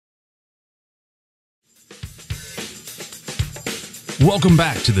Welcome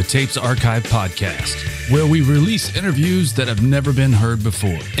back to the Tapes Archive podcast, where we release interviews that have never been heard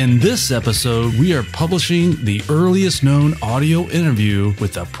before. In this episode, we are publishing the earliest known audio interview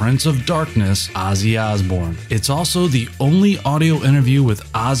with the Prince of Darkness, Ozzy Osbourne. It's also the only audio interview with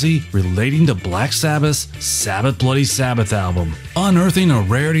Ozzy relating to Black Sabbath's Sabbath Bloody Sabbath album. Unearthing a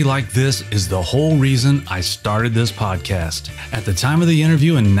rarity like this is the whole reason I started this podcast. At the time of the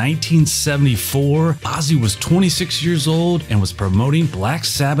interview in 1974, Ozzy was 26 years old and was promoting Black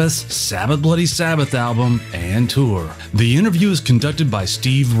Sabbath's Sabbath Bloody Sabbath album and tour. The interview is conducted by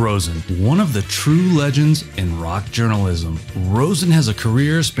Steve Rosen, one of the true legends in rock journalism. Rosen has a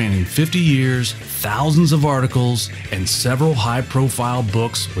career spanning 50 years, thousands of articles, and several high-profile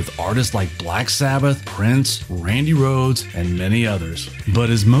books with artists like Black Sabbath, Prince, Randy Rhoads, and many others. But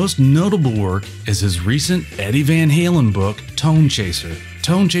his most notable work is his recent Eddie Van Halen book, Tonechaser.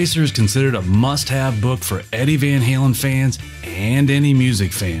 Tonechaser is considered a must-have book for Eddie Van Halen fans and any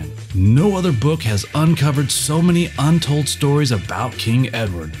music fan. No other book has uncovered so many untold stories about King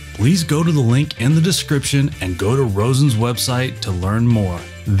Edward. Please go to the link in the description and go to Rosen's website to learn more.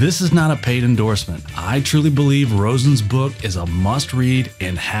 This is not a paid endorsement. I truly believe Rosen's book is a must-read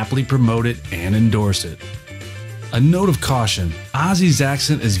and happily promote it and endorse it. A note of caution, Ozzy's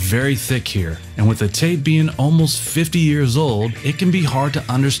accent is very thick here, and with the tape being almost 50 years old, it can be hard to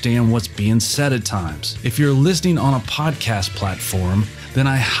understand what's being said at times. If you're listening on a podcast platform, then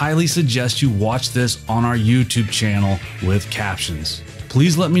I highly suggest you watch this on our YouTube channel with captions.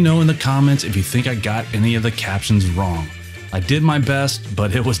 Please let me know in the comments if you think I got any of the captions wrong. I did my best,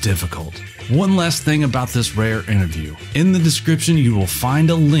 but it was difficult. One last thing about this rare interview. In the description, you will find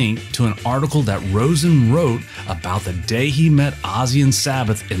a link to an article that Rosen wrote about the day he met Ozzy and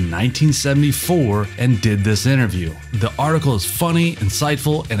Sabbath in 1974 and did this interview. The article is funny,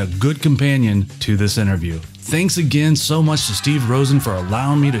 insightful, and a good companion to this interview. Thanks again so much to Steve Rosen for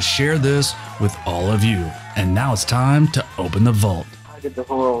allowing me to share this with all of you. And now it's time to open the vault. I did the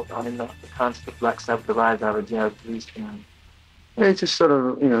whole, the concept of Black Sabbath, the rise out of jazz blues fan. It's just sort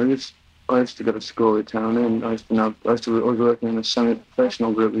of, I used to go to school in town, and I was working in a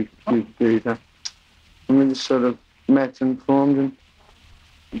semi-professional group. We did that. And we just sort of met and formed and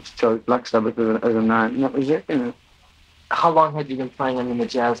just chose Black Sabbath as a name, and that was it, How long had you been playing the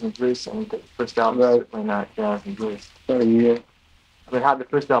jazz and blues? And the first album was certainly not jazz and blues. About a year. How did the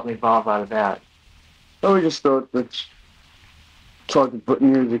first album evolve out of that? Well, we just thought that tried to put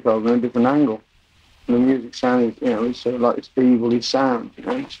music over in a different angle. And the music sounded, it's sort of like this evil-y sound,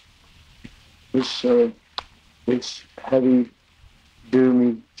 This heavy,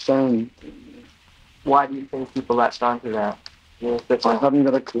 doomy sound. Why do you think people latched onto that? I haven't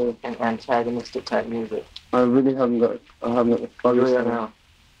got a clue. And antagonistic type music. I really haven't got the foggiest idea.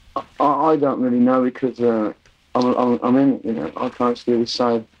 I don't really know because I'm in it, I can't really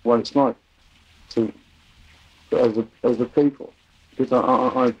say what it's like as the people. Because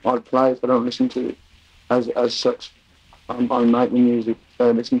I play it, I don't listen to it as such. I make the music,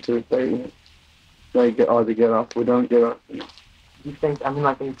 they listen to it, they either get off or don't get off. You think,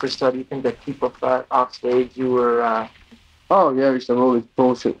 when you first started, you think that people thought off stage you were... Oh yeah, we used to have all this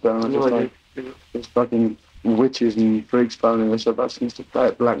bullshit going. There's fucking witches and freaks phoning us up asking us to play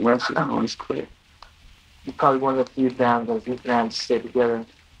at Black Mass. It's clear. You're probably one of the few bands to stay together,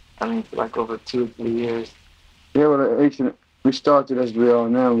 for over 2 or 3 years. Yeah, well, we started as we are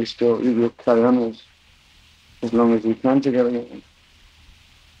now, we will carry on as long as we can together.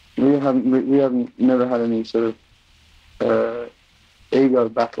 We haven't never had any sort of ego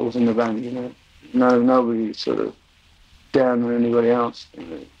battles in the band, No, nobody sort of down on anybody else.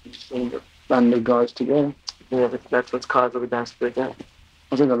 Just all the band of guys together. Yeah, that's what's caused the band to break up.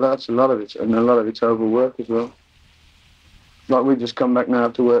 I think that's a lot of it, and a lot of it's overwork as well. Like we just come back now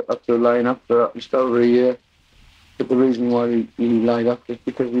after laying up for just over a year. But the reason why we laid up is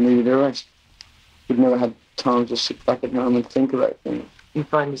because we needed a rest. We'd never had time to sit back at home and think about things. You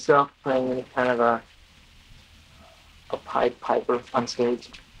find yourself playing any kind of a Pied Piper on stage?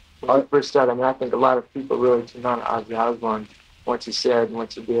 When you first started, I think a lot of people really tuned on Ozzy Osbourne, what you said and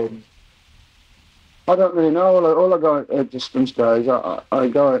what you did. I don't really know. All I go at distance days, I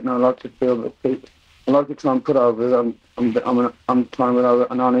go out and I like to feel that people. I like to try and put over. I'm trying to put over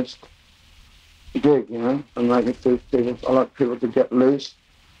an honest gig, and making people. I like people to get loose.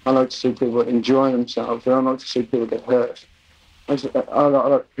 I like to see people enjoy themselves. I don't like to see people get hurt. I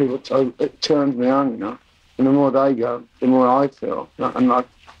like people. It turns me on, And the more they go, the more I feel. And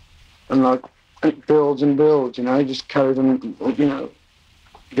it builds and builds, It just carries on,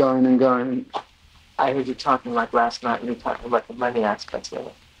 going and going. I heard you talking last night, and you were talking about the money aspects of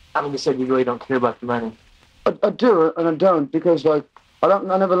it. You said you really don't care about the money. I do and I don't, because like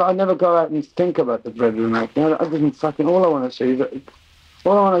I never go out and think about the bread we make. You know, I didn't fucking. All I want to see is that,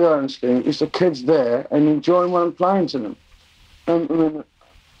 all I want to go out and see is the kids there and enjoying what I'm playing to them. And I mean,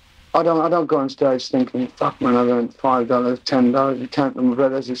 I don't go on stage thinking, fuck man, I earned $5, $10, and count them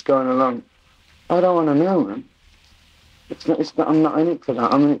bread as it's going along. I don't want to know, man. It's not. I'm not in it for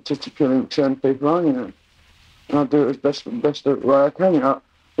that. I'm in it just to purely turn people on, you know. And I'll do it as best way I can, you know.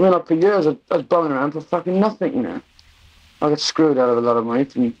 I mean, like for years I was bumming around for fucking nothing, you know. I got screwed out of a lot of money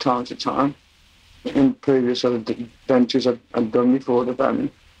from time to time in previous other ventures I'd done before the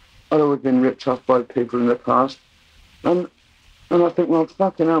band. I'd always been ripped off by people in the past. And I think, well,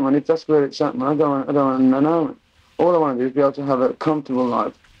 fucking hell, man, if that's where it's at, man, I don't want to know, man. All I want to do is be able to have a comfortable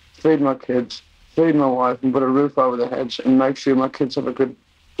life, feed my kids, feed my wife, and put a roof over their heads, and make sure my kids have a good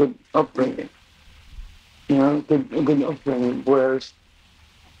upbringing. You know, a good upbringing. Whereas,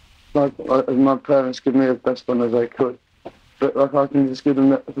 like, my parents give me the best one as they could, but like I can just give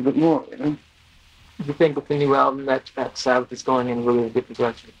them a bit more, you know. Do you think with the new album that Sabbath is going in really a different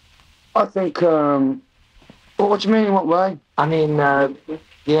direction? I think. What do you mean? In what way? I mean,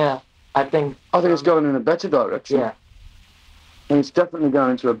 yeah, I think it's going in a better direction. Yeah. And it's definitely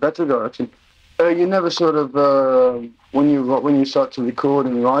going into a better direction. You never sort of, when you start to record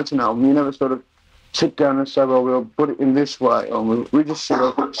and write an album, you never sort of sit down and say, well, we'll put it in this way, or we just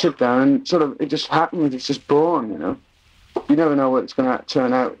sort of sit down and sort of, it just happens, it's just born, you know. You never know what it's going to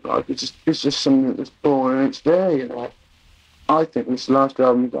turn out like. It's just something that's born and it's there, you know. I think this last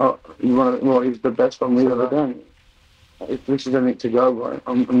album is the best one we've ever done. If this is anything to go by,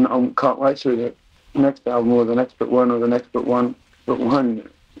 I can't wait to the next album or the next but one or the next but one.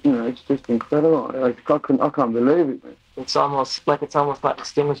 You know, it's just incredible. Like, I can't believe it, man. It's almost like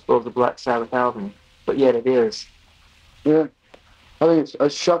distinguishable as a Black Sabbath album, but yet it is. Yeah, I think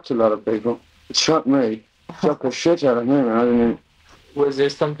it's shocked a lot of people. It shocked me. It shocked the shit out of me, man. I didn't. Was there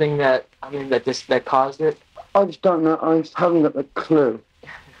something that caused it? I just don't know. I just haven't got the clue.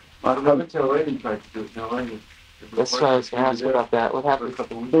 I haven't until Eddie tried to do it. No, That's why I was going to ask about that. What happened?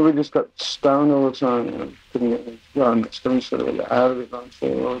 Well, we just got stoned all the time. You know, couldn't get out of it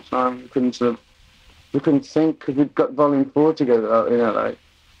all the time. We couldn't think, because we'd got Volume 4 together out in LA,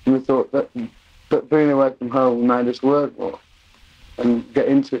 and we thought that being away from home made us work more and get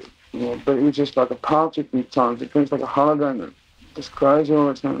into it. You know, but it was just like a party from times. It feels like a holiday, man. Just crazy all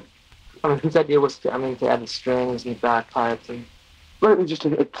the time. I mean, whose idea was to add the strings and bagpipes and... Well, we just try.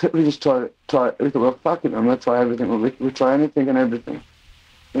 We thought, well, fuck it, I'm gonna try everything. We try anything and everything.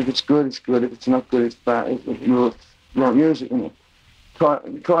 If it's good, it's good. If it's not good, it's bad. We'll use it, you know.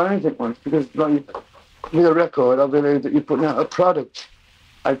 Try anything once, because like, with a record, I believe that you're putting out a product,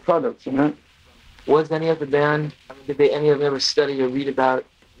 you know. Was any of the band? I mean, did any of them ever study or read about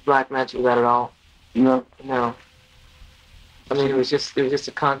black magic or that at all? No. No. I mean, it was just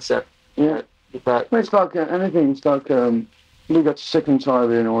a concept. Yeah. But it's like anything. It's like we got sick and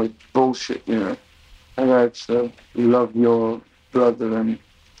tired of all this bullshit, you know. And that's love your brother and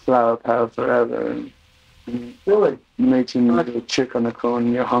flower power forever and really meeting the chick on the corner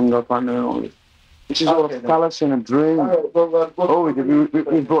and you're hung up on her and all this. Which is all a fallacy and a dream. All we did,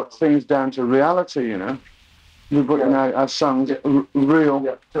 we brought things down to reality, you know. We put in our songs a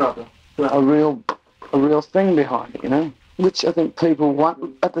real thing behind it, you know. Which I think people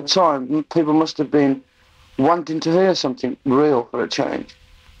want, at the time, people must have been wanting to hear something real for a change.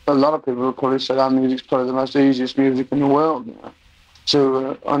 A lot of people would probably say our music's probably the most easiest music in the world, you know,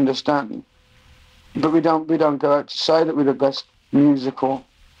 to understand. But we don't go out to say that we're the best musical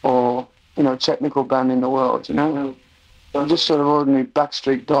or, you know, technical band in the world, you know. We're just sort of ordinary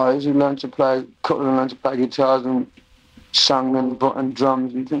backstreet guys who learned to play guitars and sang and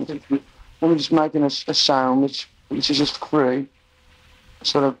drums and things. And we're just making a sound which is just free,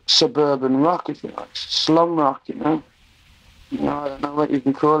 sort of suburban rock, if you like, slum rock, you know. You know, I don't know what you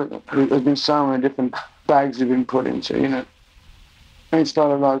can call it. There's been so many different bags have been put into, you know. And it's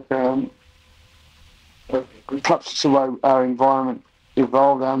sort of like, perhaps the way our environment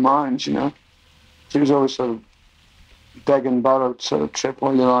evolved our minds, you know. So it was always sort of beg and borrow sort of trip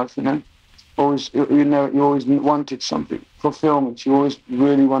all your life, you know. You always wanted something, fulfillment. You always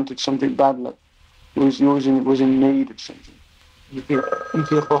really wanted something badly. You was in need of something. You feel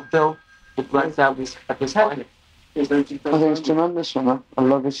fulfilled with Black Sabbath at this point? I think it's tremendous, you know. I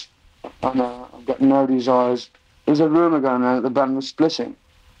love it. And I've got no desires. There's a rumour going around that the band was splitting.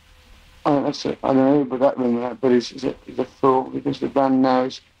 I think that's it. I don't know about that rumour, but it's a fool, because the band now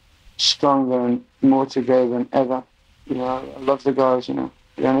is stronger and more together than ever. You know, I love the guys, you know.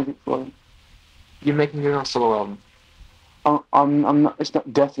 Do anything for them. You're making your own solo album. I'm not. It's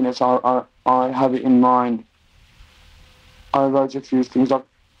not definite. I have it in mind I wrote a few things. I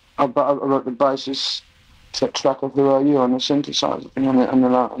wrote the basis track of Who Are You on the synthesizer thing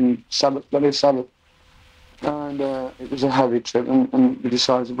on Sabbath, Bloody Sabbath. And it was a heavy trip, and we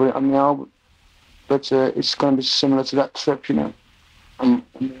decided to put it on the album. But it's going to be similar to that trip, you know.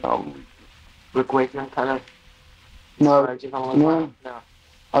 Rick Wakeman kind of No, inspired you on no. No.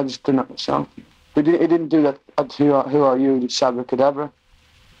 I just did it myself. He didn't do that at Who Are You, did Sabbath Cadabra.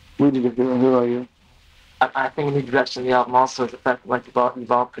 We did it Who Are You. I think a new direction of the album also is the fact that like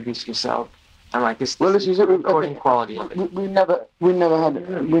you've all produced yourself. And like this is it. recording quality of it. We never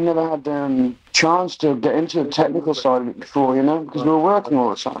had chance to get into the technical side of it before, you know, because we were working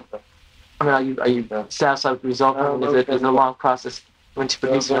all the time. I mean, are you satisfied with the result? Is it a long process when you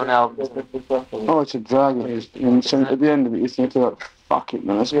produce your own albums? Oh, it's a drag. And so at the end of it, you think, like, fuck it,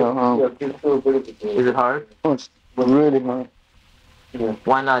 man, let's go home. Is it hard? Oh, it's really hard.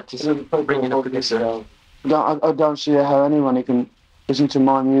 Why not just bring in a producer? I don't see how anyone can listen to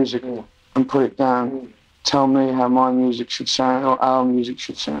my music and put it down, tell me how my music should sound or our music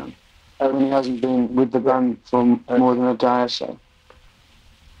should sound, when he hasn't been with the band for more than a day or so.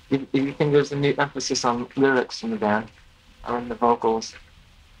 Do you think there's a new emphasis on lyrics in the band, on the vocals?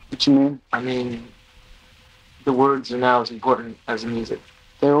 What you mean? I mean, the words are now as important as the music.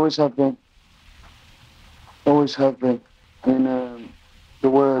 They always have been. Always have been. I mean, the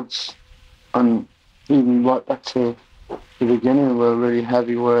words, and even right back to the beginning, were really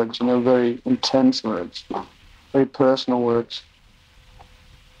heavy words, you know, very intense words, very personal words.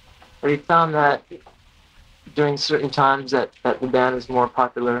 Have you found that during certain times that the band is more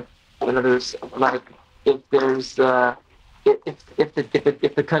popular than others? Like if there's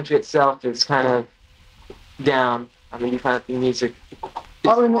if the country itself is kind of down, I mean, you find that the music.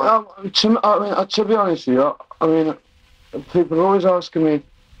 To be honest with you, I mean, people are always asking me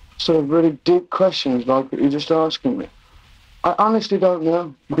sort of really deep questions like what you're just asking me. I honestly don't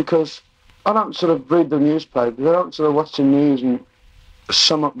know, because I don't sort of read the newspapers. I don't sort of watch the news and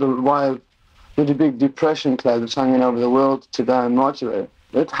sum up the wild, really big depression cloud that's hanging over the world today and night today.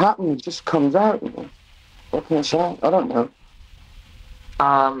 It happens, it just comes out, you know. What can I say? I don't know.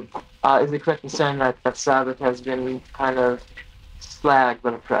 Is it correct in saying that Sabbath has been kind of slagged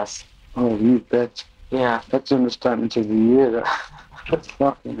by the press? Oh, you bet. Yeah. That's the understatement of the year. That's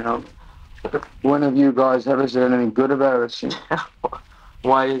fucking hell. When have you guys ever said anything good about us?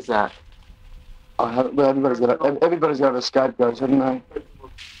 Why is that? Everybody's got to have a scapegoat, haven't they?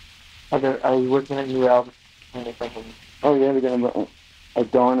 Are you working on a new album? Oh yeah, we're going to a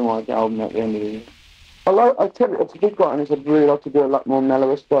dynamite album at the end of the year. I tell you, it's a big one, and I'd really like to do a lot more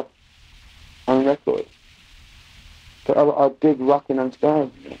mellower stuff on record. But I dig rocking on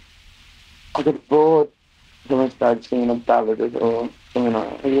stage. I get bored from stage singing a ballad or something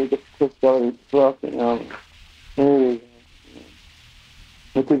like that. I get pissed off, rocking, the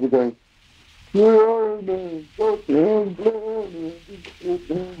kids are going, that's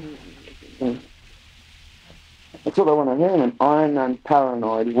all I want to hear, man. Iron Man,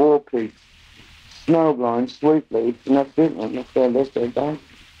 Paranoid, War Pigs, Snowblind, Sweet Leaf, and that's it, man. That's their done.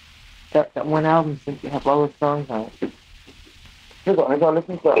 That one album seems to have all the songs on it. I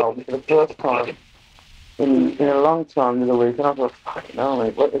listened to that album for the first time in a long time the other week, and I thought, fucking hell,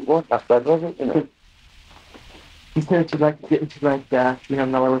 mate, it wasn't that bad, was it, you know? You said you'd like to get into, like,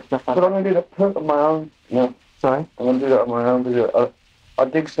 mellower stuff like that. But I'm going to do that on my own, you know? Sorry? I'm going to do that on my own, because I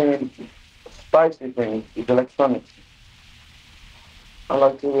dig singing spicy things with electronics. I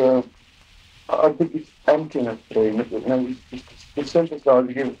like to, I think it's emptiness thing, you know, the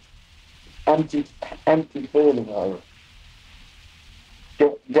synthesizer gives empty feeling over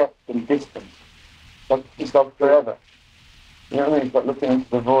it. Depth and distance. It's like forever. You know what I mean? It's like looking into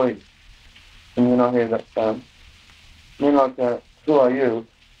the void and you not hear that sound. I mean, like, Who Are You?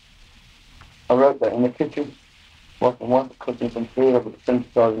 I wrote that in the kitchen. Once cooking some food, I put the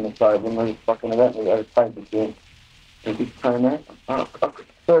synthesizer on the table and I was fucking about with a paper tune. And just playing that. The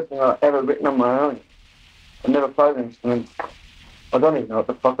first thing I've ever written on my own. I've never played an instrument. I don't even know what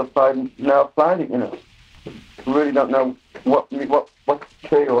the fuck I've played. Now I've played it, you know. I really don't know what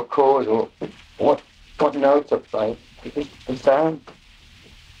key or chord or what notes I've played. It's just the sound.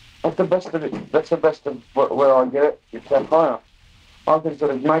 That's the best of it. That's the best of where I get it. It's that higher. I can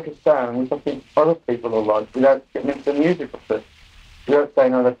sort of make a sound which I think other people will like without getting into the music of it. Without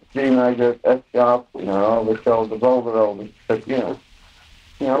saying, oh, that's G major, F sharp, you know, the shoulder, roll, but you know,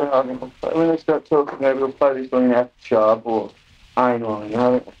 when they start talking, maybe we'll play this one in F sharp or A line, you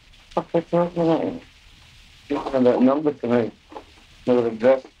know, fuck, that's not, you know, it's not that number to me, not an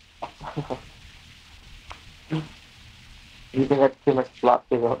address. You think that's too much flop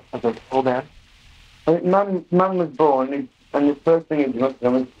of the whole band? I think man was born, And the first thing he did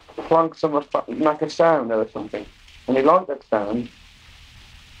was plonk make a sound or something. And he liked that sound,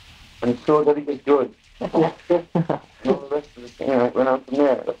 and he saw that he was good. And all the rest of the thing, went on from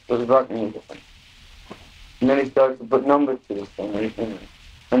there. That was writing music. And then he started to put numbers to this thing,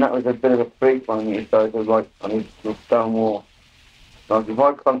 and that was a bit of a freak one. He started to write on his little stone wall. Like, if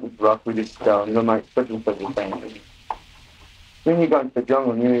I come to rock with this stone, you'll make such and such a sound. When you go into the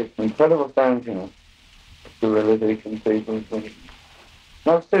jungle, you hear some incredible sounds, the realization people and things.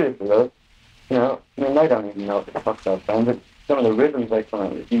 No, seriously though, I mean, they don't even know what the fuck they're saying, but some of the rhythms they come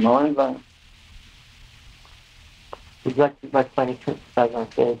out with, mind blowing. Would you like playing synthesizer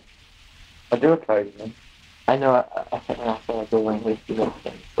on stage? I do occasionally. I know I think when I say I do when we do that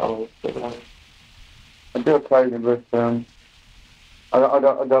thing, so I do occasionally, but I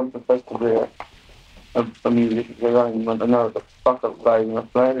don't profess to be a musician, because I don't even know what the fuck I'm playing. I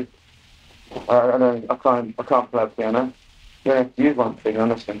play it. I can't play piano. You have to use one thing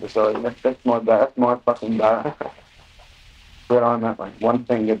on a synthesizer. That's my bad. That's my fucking bad. Where I'm at, like, one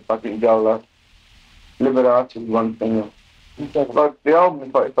thing you fucking go like. Liberace is one thing. Like the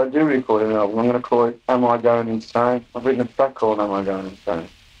album, if I do record an album, I'm going to call it Am I Going Insane? I've written a track called Am I Going Insane?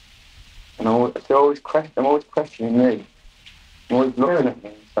 And I'm always questioning me. I'm always looking at me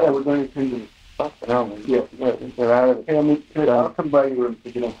and saying, Yeah, we're going to do fucking hell, man. Yeah. You're out of it. Hey, I mean, I'll come by your room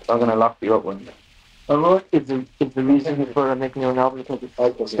to get up. I'm going to lock you up one day. Alright, is the reason for making your own album because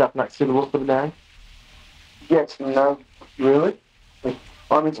it's stuff not suitable for the band? Yes and no. Really?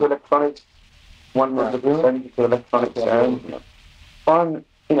 I'm into electronics. 100% into electronic sound.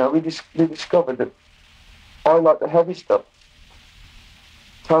 We discovered that I like the heavy stuff.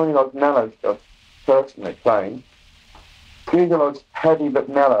 Tony likes mellow stuff, personally, playing. Giga likes heavy but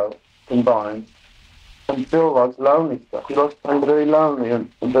mellow combined. And Bill likes lonely stuff. He likes playing very lonely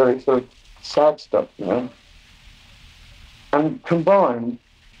and very sort of sad stuff, And combined,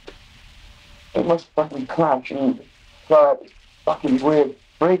 it must fucking clash and play this fucking weird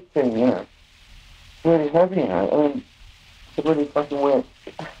freak thing, It's really heavy, I mean, it's a really fucking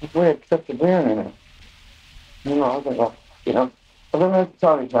weird trip to be in, I think, I don't know if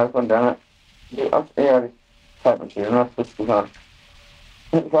Tonechaser went down it. He had his tape machine, and I switched it on.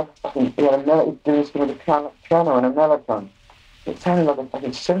 And it was like fucking, he had a melody, doing this with a piano and a mellotron. It sounded like a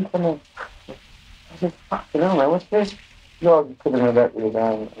fucking symphony. I said, fucking hell, man, what's this? No, I couldn't have that really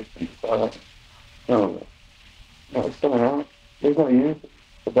down. No, it's something else. He's going to use it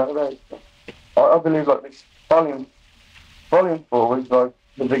for database. I believe like this volume 4 was like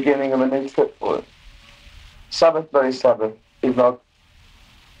the beginning of a new trip for it. Sabbath is like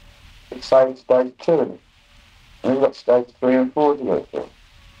it's stage 2 in it. And we've got stage 3 and 4 to go through.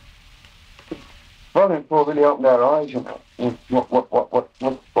 Volume 4 really opened our eyes,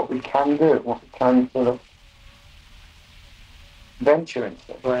 what we can do, what we can sort of venture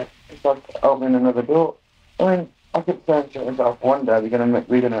into. Right. It's like opening another door. I mean, I could say to myself, one day we're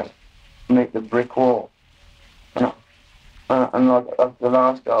gonna make the brick wall. And like the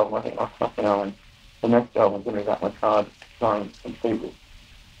last album, I think, fucking hell, and the next album's gonna be that much harder to try and complete it.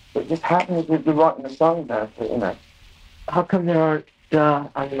 But it just happens to be writing the songs now, How come there aren't,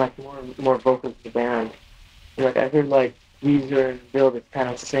 more vocals in the band? Like, I heard, like, Weezer and Bill that's kind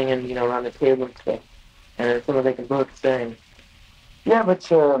of singing, around the table and stuff. And then some of they can both sing. Yeah, but,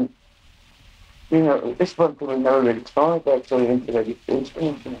 this one thing we never really tried actually into the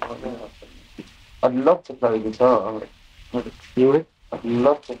instruments. I'd love to play the guitar. You would? I'd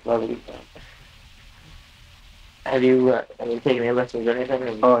love to play the guitar. Have you taken any lessons or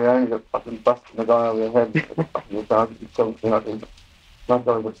anything? Oh, yeah, I ended up fucking busting the guy over the head with the fucking guitar. Something like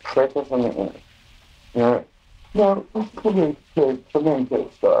I was a trick or something. No, it's pretty good for me,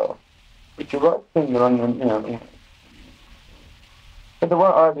 good style. But your right finger on the, But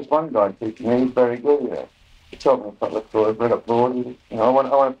I had this one guy teaching me, he's very good, He taught me a couple of chords, read up boards. I want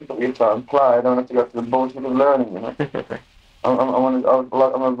to pick up the guitar and play. I don't have to go through the bullshit of learning, I'm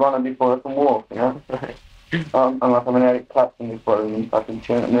a runner before I can walk, I'm an Eric Clapton before I can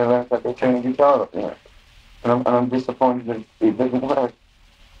tune it, never have to tune the guitar up, And I'm disappointed that it doesn't work.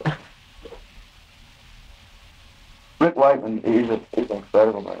 Rick Wakeman is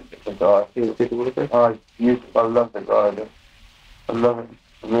incredible, man. It's a guy. I love the guy. I love him.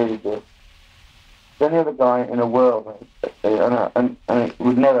 Really good. Any other guy in the world, and it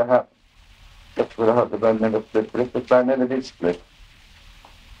would never happen. That's what I hope the band never split. But if the band never did split,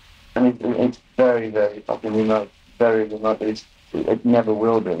 and it's very, very fucking remote, very remote. It never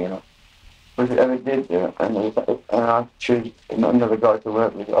will be, But if it ever did, and I choose another guy to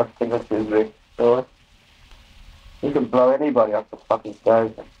work with, I think I'd choose Rick. So he can blow anybody up the fucking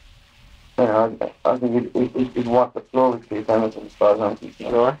stage. You know, I think he'd wipe the floor with Keith Emerson as far as I'm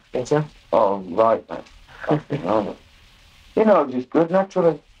concerned. Really? Think so? Oh, right, man. Fucking hell. You know, he's just good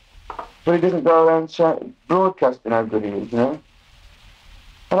naturally. But he doesn't go around broadcasting how good he is, you know?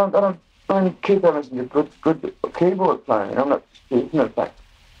 I mean, Keith Emerson's a good keyboard player, I'm not disputing the fact.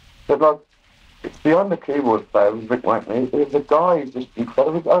 But, like, it's beyond the keyboard player with Rick Wakeman. The guy is just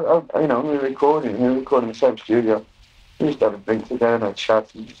incredible. You know, we were recording in the same studio. We used to have a drink together and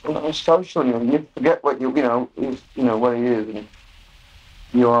chat. It's social, you know, you forget what what he is, and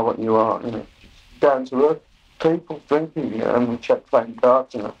you are what you are, you know. Down to earth, people drinking, you know, and we chat playing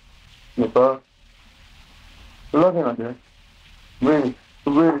darts in the bar. Love him, I do. Really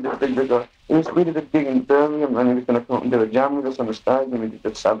did a guy. We did a gig in Birmingham, and he was going to come up and do a jam with us on the stage, and we did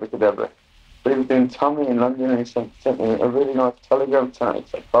the Sabbath together. But he was doing Tommy in London, and he sent me a really nice telegram saying,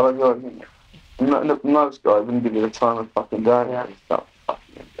 it's apologising. Most guys wouldn't give you the time of fucking day. Yeah. Stuff,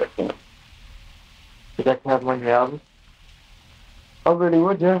 you know. Would that have one of your albums? I really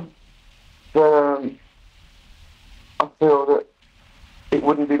would, yeah. But I feel that it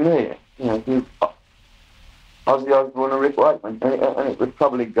wouldn't be me, you know. Ozzy Osbourne or Rick Wakeman, and it would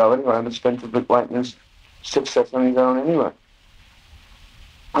probably go anyway on the strength of Rick Wakeman's success on his own anyway.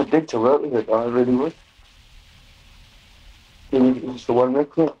 I'd dig to work with it, I really would. Even if it was the one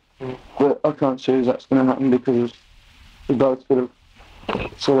record. But I can't see that's going to happen because we both sort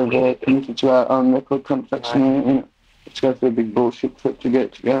of committed to our own record contracts, right. And you know, it's going through a big bullshit trip to get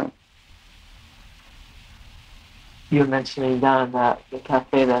it together. You were mentioning down at the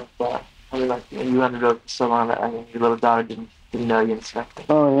cafe that you were on the road for so long that your little daughter didn't know you and stuff.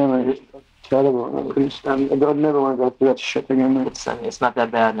 Oh yeah, man, it's terrible. I couldn't stand it. I'd never want to go through that shit again, man. It's not that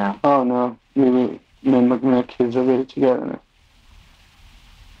bad now. Oh no, me and my kids are really together now.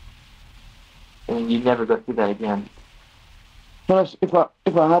 And you'd never go through that again. Well, if I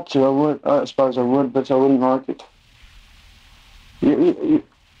had to, I would. I suppose I would, but I wouldn't like it.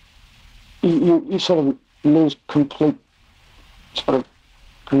 You sort of lose complete sort of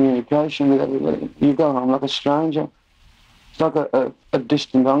communication with everybody. You go home like a stranger. It's like a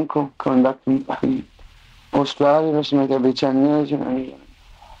distant uncle coming back from Australia or something every 10 years. You know,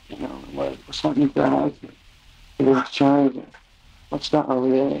 what's happening to the house? Everything's changed. What's that over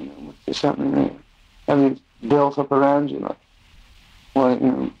there? You know, what's this happening there? Everything's built up around you, like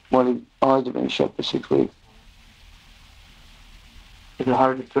while his eyes have been shut for 6 weeks. Is it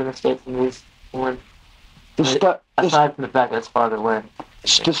hard to turn the States from these one? Aside from the fact that it's farther away.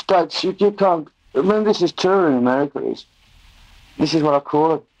 The States, you can't. Remember, this is touring in America. This is what I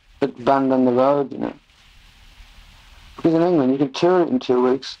call it, the band on the road, you know. Because in England, you can tour it in 2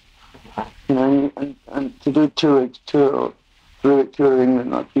 weeks, you know, and to do 2 weeks tour of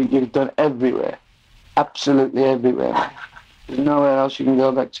England, like you've done everywhere, absolutely everywhere. There's nowhere else you can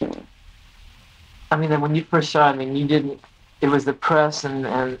go back to. I mean, then when you first saw, you didn't. It was the press and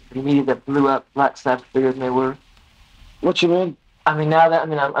the media that blew up Black Sabbath bigger than they were. What you mean? Now that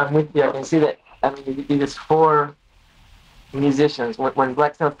I'm with you, I can see that. You do this 4 musicians. When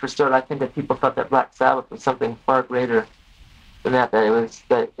Black Sabbath first started, I think that people thought that Black Sabbath was something far greater than that.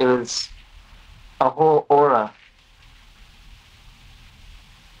 That it was a whole aura.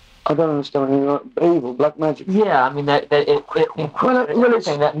 I don't understand. Evil, black magic. Yeah,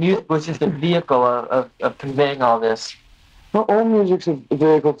 that music was just a vehicle of conveying all this. Not all music's a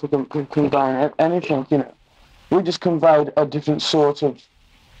vehicle to convey anything, you know. We just conveyed a different sort of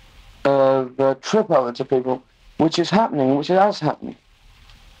trip over to people, which is happening, which is happening.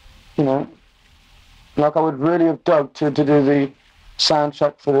 You know, like I would really have dug to do the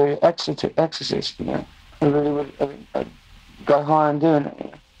soundtrack for the Exorcist, you know. I really would I'd go high on doing it, you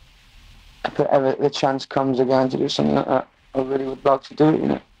know. If ever the chance comes again to do something like that, I really would like to do it, you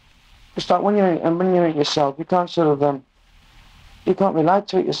know. It's like when you're in yourself, you can't sort of, you can't relate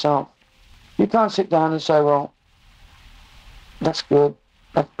to it yourself. You can't sit down and say, well, that's good,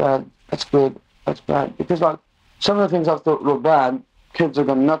 that's bad, that's good, that's bad. Because like, some of the things I thought were bad, kids have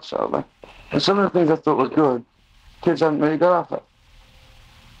gone nuts over. And some of the things I thought were good, kids haven't really got off it.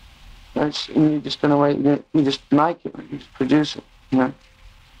 And you just in a way, you just make it, you just produce it, you know.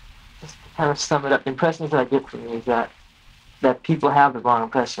 Just to kind of sum it up, the impressions that I get from you is that people have the wrong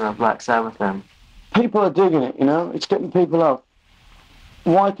impression of Black Sabbath then. People are digging it, you know, it's getting people up.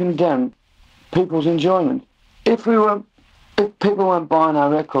 Why condemn people's enjoyment? If people weren't buying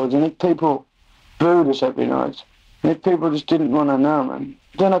our records, and if people booed us every night, and if people just didn't want to know, man,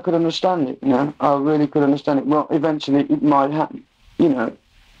 then I could understand it, you know. I really could understand it. Well, eventually it might happen, you know.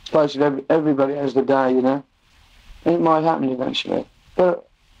 Especially everybody has the day, you know. It might happen eventually. But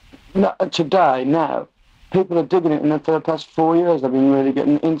today, now, people are digging it, and for the past 4 years I've been really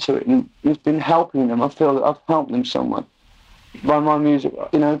getting into it, and it's been helping them. I feel that I've helped them somewhat by my music.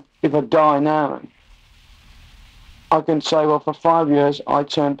 You know, if I die now, I can say, well, for 5 years I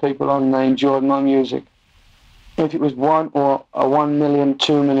turned people on and they enjoyed my music. If it was 1 or a 1 million,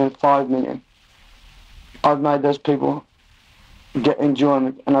 2 million, 5 million, I've made those people get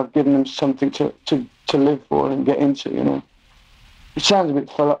enjoyment, and I've given them something to live for and get into, you know. It sounds a bit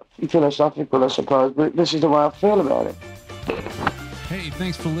philosophical, I suppose, but this is the way I feel about it. Hey,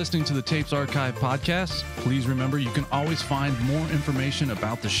 thanks for listening to the Tapes Archive podcast. Please remember you can always find more information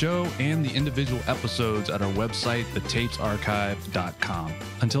about the show and the individual episodes at our website, thetapesarchive.com.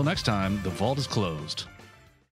 Until next time, the vault is closed.